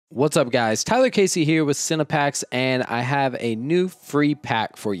What's up, guys? Tyler Casey here with Cinepacks, and I have a new free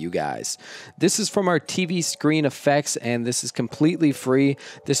pack for you guys. This is from our TV screen effects, and this is completely free.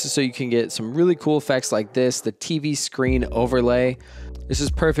 This is so you can get some really cool effects like this, the TV screen overlay. This is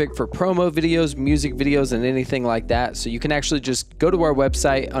perfect for promo videos, music videos, and anything like that. So you can actually just go to our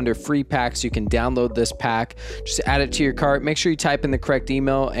website under free packs. You can download this pack, just add it to your cart. Make sure you type in the correct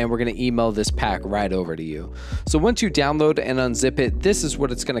email, and we're going to email this pack right over to you. So once you download and unzip it, this is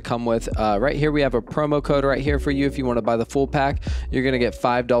what it's going to come with. Right here, we have a promo code right here for you. If you want to buy the full pack, you're going to get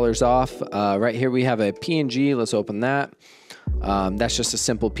 $5 off. Right here, we have a PNG. Let's open that. That's just a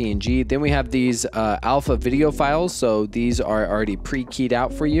simple PNG. Then we have these alpha video files. So these are already pre-keyed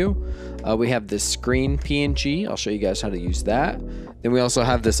out for you. We have this screen PNG. I'll show you guys how to use that. Then we also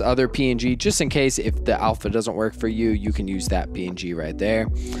have this other PNG, just in case if the alpha doesn't work for you, you can use that PNG right there.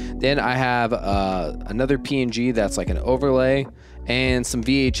 Then I have another PNG that's like an overlay, and some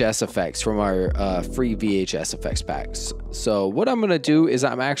VHS effects from our free VHS effects packs. So what I'm going to do is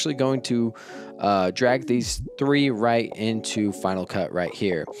I'm actually going to drag these three right into Final Cut right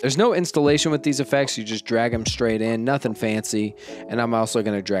here. There's no installation with these effects. You just drag them straight in, nothing fancy. And I'm also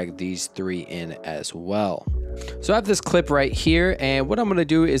going to drag these three in as well. So I have this clip right here, and what I'm going to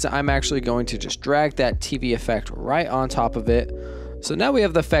do is I'm actually going to just drag that TV effect right on top of it. So now we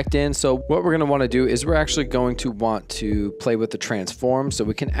have the effect in. So what we're going to want to do is we're actually going to want to play with the transform. So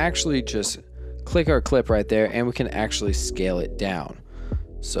we can actually just click our clip right there, and we can actually scale it down.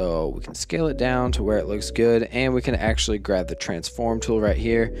 So we can scale it down to where it looks good, and we can actually grab the transform tool right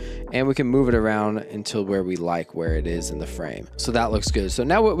here, and we can move it around until where we like where it is in the frame. So that looks good. So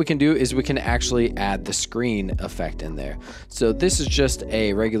now what we can do is we can actually add the screen effect in there. So this is just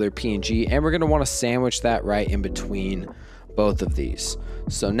a regular PNG, and we're going to want to sandwich that right in between both of these.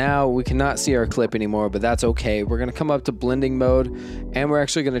 So now we cannot see our clip anymore, but that's okay. We're going to come up to blending mode, and we're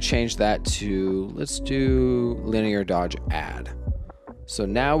actually going to change that to, let's do linear dodge add. So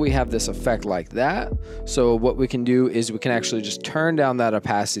now we have this effect like that. So what we can do is we can actually just turn down that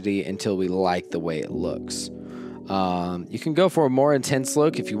opacity until we like the way it looks. You can go for a more intense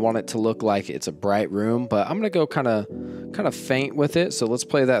look if you want it to look like it's a bright room, but I'm gonna go kind of faint with it. So let's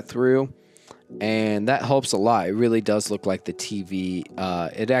play that through. And that helps a lot. It really does look like the TV.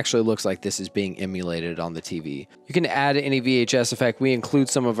 It actually looks like this is being emulated on the TV. You can add any VHS effect. We include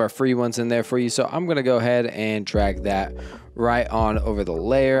some of our free ones in there for you. So I'm going to go ahead and drag that right on over the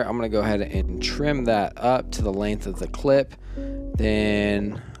layer. I'm going to go ahead and trim that up to the length of the clip.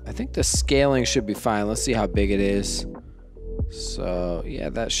 Then I think the scaling should be fine. Let's see how big it is. So yeah,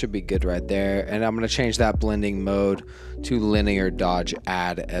 that should be good right there. And I'm going to change that blending mode to linear dodge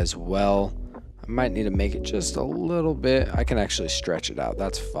add as well. I might need to make it just a little bit. I can actually stretch it out.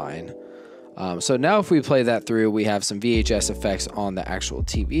 That's fine. So now if we play that through, we have some VHS effects on the actual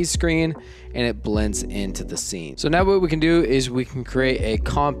TV screen, and it blends into the scene. So now what we can do is we can create a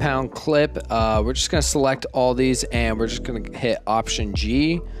compound clip. We're just going to select all these, and we're just going to hit Option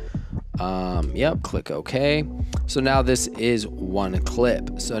G. Click OK. So now this is one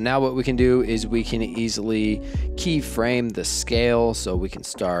clip. So now what we can do is we can easily keyframe the scale. So we can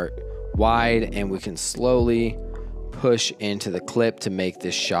start wide, and we can slowly push into the clip to make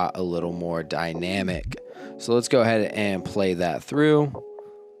this shot a little more dynamic. So let's go ahead and play that through,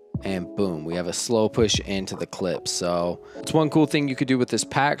 and boom, we have a slow push into the clip. So it's one cool thing you could do with this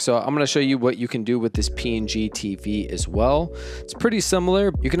pack. So I'm going to show you what you can do with this PNG TV as well. It's pretty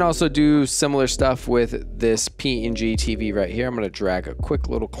similar. You can also do similar stuff with this PNG TV right here. I'm going to drag a quick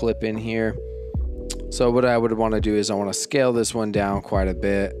little clip in here. So what I would want to do is I want to scale this one down quite a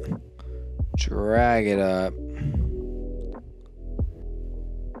bit, drag it up,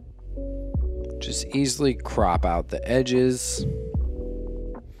 just easily crop out the edges.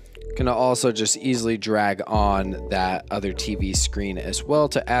 Gonna also just easily drag on that other TV screen as well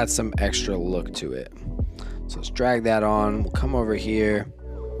to add some extra look to it. So let's drag that on. We'll come over here.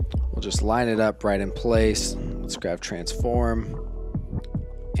 We'll just line it up right in place. Let's grab transform,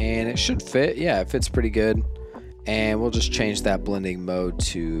 and it should fit. Yeah, it fits pretty good. And we'll just change that blending mode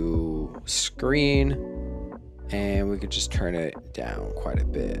to screen, and we could just turn it down quite a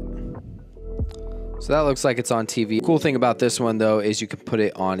bit. So that looks like it's on TV. Cool thing about this one though is you can put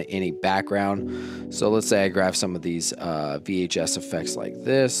it on any background. So let's say I grab some of these VHS effects like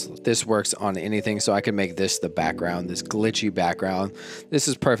this. This works on anything, so I can make this the background, this glitchy background. This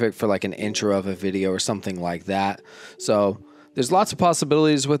is perfect for like an intro of a video or something like that. So there's lots of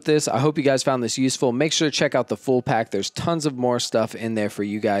possibilities with this. I hope you guys found this useful. Make sure to check out the full pack. There's tons of more stuff in there for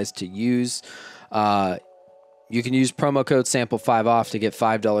you guys to use. You can use promo code SAMPLE5OFF to get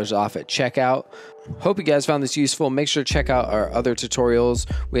 $5 off at checkout. Hope you guys found this useful. Make sure to check out our other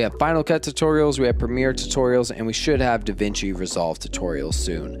tutorials. We have Final Cut tutorials, we have Premiere tutorials, and we should have DaVinci Resolve tutorials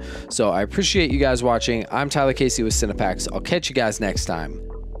soon. So I appreciate you guys watching. I'm Tyler Casey with Cinepacks. I'll catch you guys next time.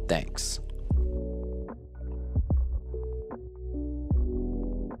 Thanks.